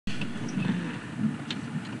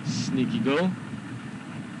Sneaky girl.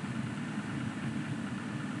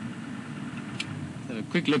 Have a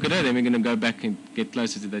quick look at her, then we're going to go back and get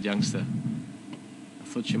closer to that youngster. I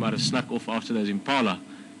thought she might have snuck off after those impala,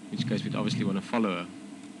 in which case we'd obviously want to follow her.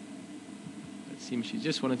 It seems she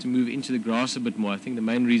just wanted to move into the grass a bit more. I think the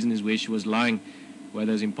main reason is where she was lying, where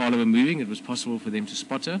those impala were moving, it was possible for them to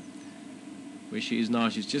spot her. Where she is now,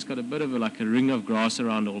 she's just got a bit of like a ring of grass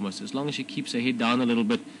around her almost. As long as she keeps her head down a little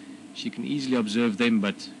bit, she can easily observe them,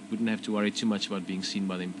 but wouldn't have to worry too much about being seen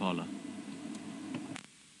by the impala.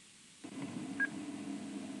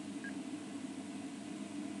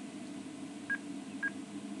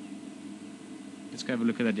 Let's go have a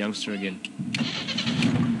look at that youngster again.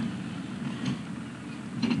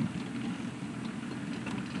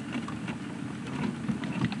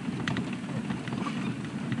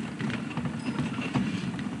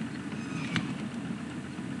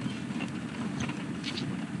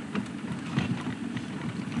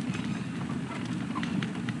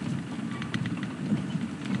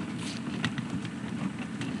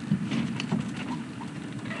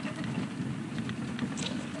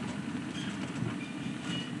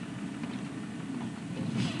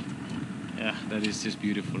 Yeah, that is just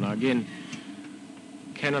beautiful. Now again,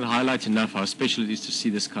 cannot highlight enough how special it is to see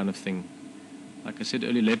this kind of thing. Like I said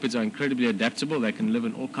earlier, leopards are incredibly adaptable. They can live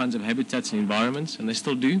in all kinds of habitats and environments, and they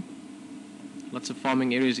still do. Lots of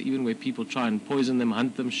farming areas, even where people try and poison them,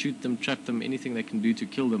 hunt them, shoot them, trap them, anything they can do to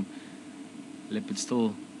kill them, leopards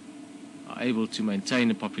still are able to maintain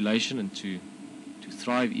a population and to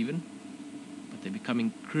thrive even. But they become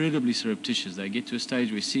incredibly surreptitious. They get to a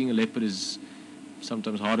stage where seeing a leopard is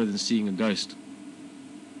sometimes harder than seeing a ghost.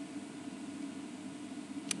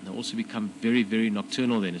 And they also become very, very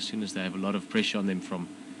nocturnal then, as soon as they have a lot of pressure on them from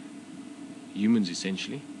humans,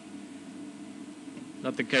 essentially.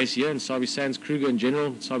 Not the case here in Sabi Sands, Kruger in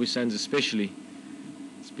general, Sabi Sands especially.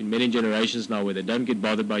 It's been many generations now where they don't get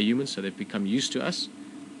bothered by humans, so they've become used to us.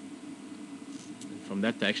 And from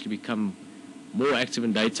that, they actually become more active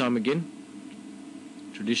in daytime again.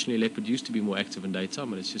 Traditionally, leopard used to be more active in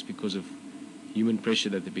daytime, but it's just because of human pressure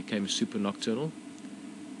that they became super nocturnal.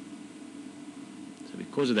 So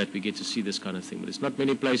because of that, we get to see this kind of thing. But it's not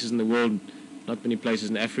many places in the world, not many places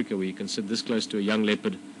in Africa where you can sit this close to a young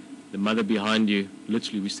leopard, the mother behind you,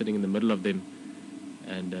 literally we're sitting in the middle of them,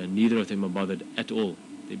 and neither of them are bothered at all.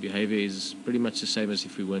 Their behavior is pretty much the same as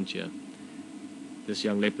if we weren't here. This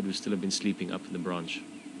young leopard would still have been sleeping up in the branch.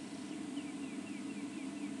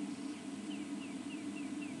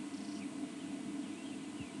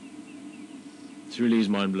 It really is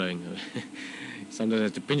mind-blowing. Sometimes I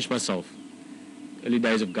have to pinch myself. Early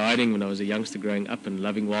days of guiding when I was a youngster growing up and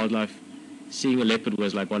loving wildlife, seeing a leopard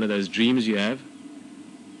was like one of those dreams you have.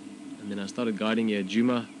 And then I started guiding here at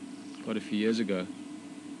Djuma quite a few years ago.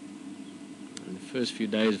 And the first few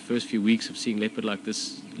days, the first few weeks of seeing leopard like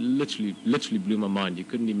this literally blew my mind. You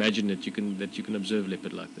couldn't imagine that you can observe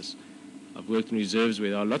leopard like this. I've worked in reserves where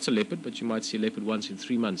there are lots of leopard, but you might see a leopard once in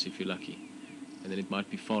 3 months if you're lucky. And then it might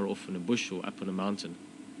be far off in a bush or up on a mountain.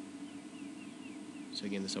 So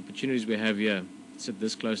again, this opportunities we have here, sit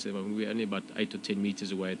this close to them. We're only about 8 or 10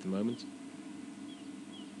 meters away at the moment.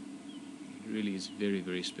 It really is very,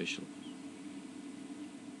 very special.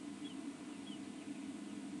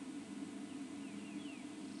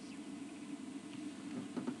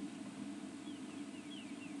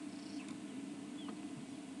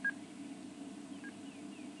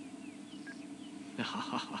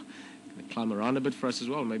 Gonna climb around a bit for us as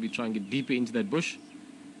well, maybe try and get deeper into that bush.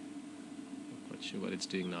 Not quite sure what it's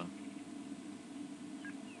doing now.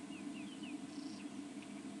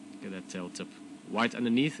 Look at that tail tip. White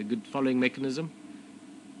underneath, a good following mechanism.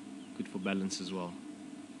 Good for balance as well.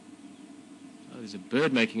 Oh, there's a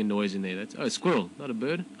bird making a noise in there. That's, oh, a squirrel, not a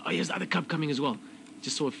bird. Oh, here's the other cub coming as well.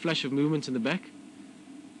 Just saw a flash of movement in the back.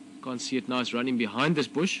 Can't see it now, it's running behind this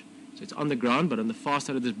bush. So it's on the ground, but on the far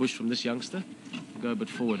side of this bush from this youngster. Go a bit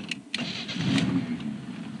forward.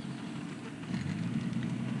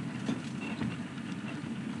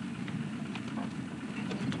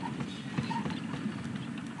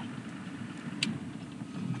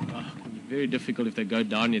 Very difficult if they go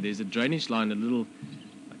down here. There's a drainage line, a little,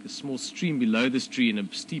 like a small stream below this tree and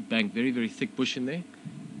a steep bank, very, very thick bush in there.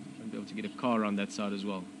 I'll be able to get a car around that side as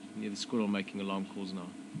well. Near the squirrel making alarm calls now.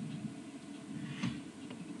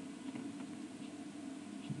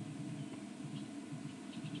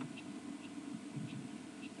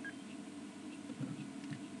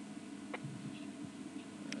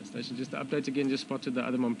 Station, just to update again, just spotted the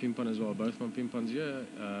other Mampimpan as well. Both Mampimpans here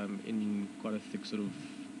in quite a thick sort of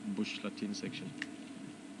bush lateen section.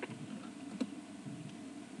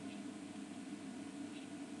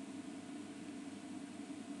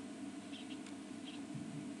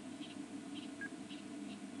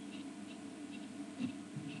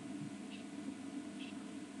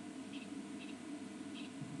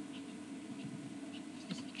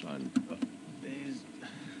 And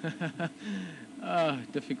there's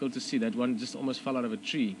difficult to see. That one just almost fell out of a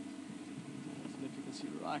tree. And if you can see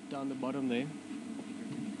right down the bottom there,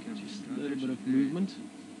 just a little bit of movement.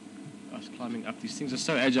 Us climbing up. These things are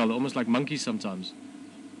so agile, they're almost like monkeys sometimes.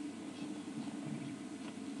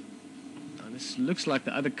 And this looks like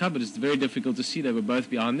the other cub, but it's very difficult to see. They were both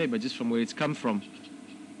behind there, but just from where it's come from.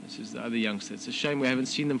 This is the other youngster. It's a shame we haven't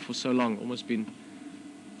seen them for so long. Almost been,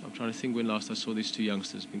 I'm trying to think when last I saw these two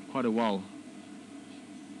youngsters. It's been quite a while.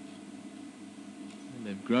 And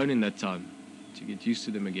they've grown in that time to get used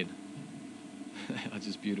to them again. They are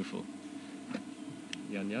just beautiful.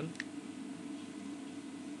 Yan Yan.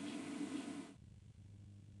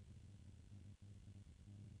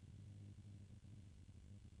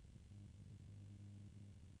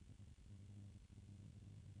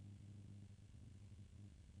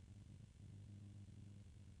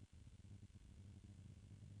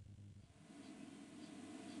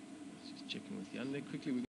 Just checking with Yan there quickly.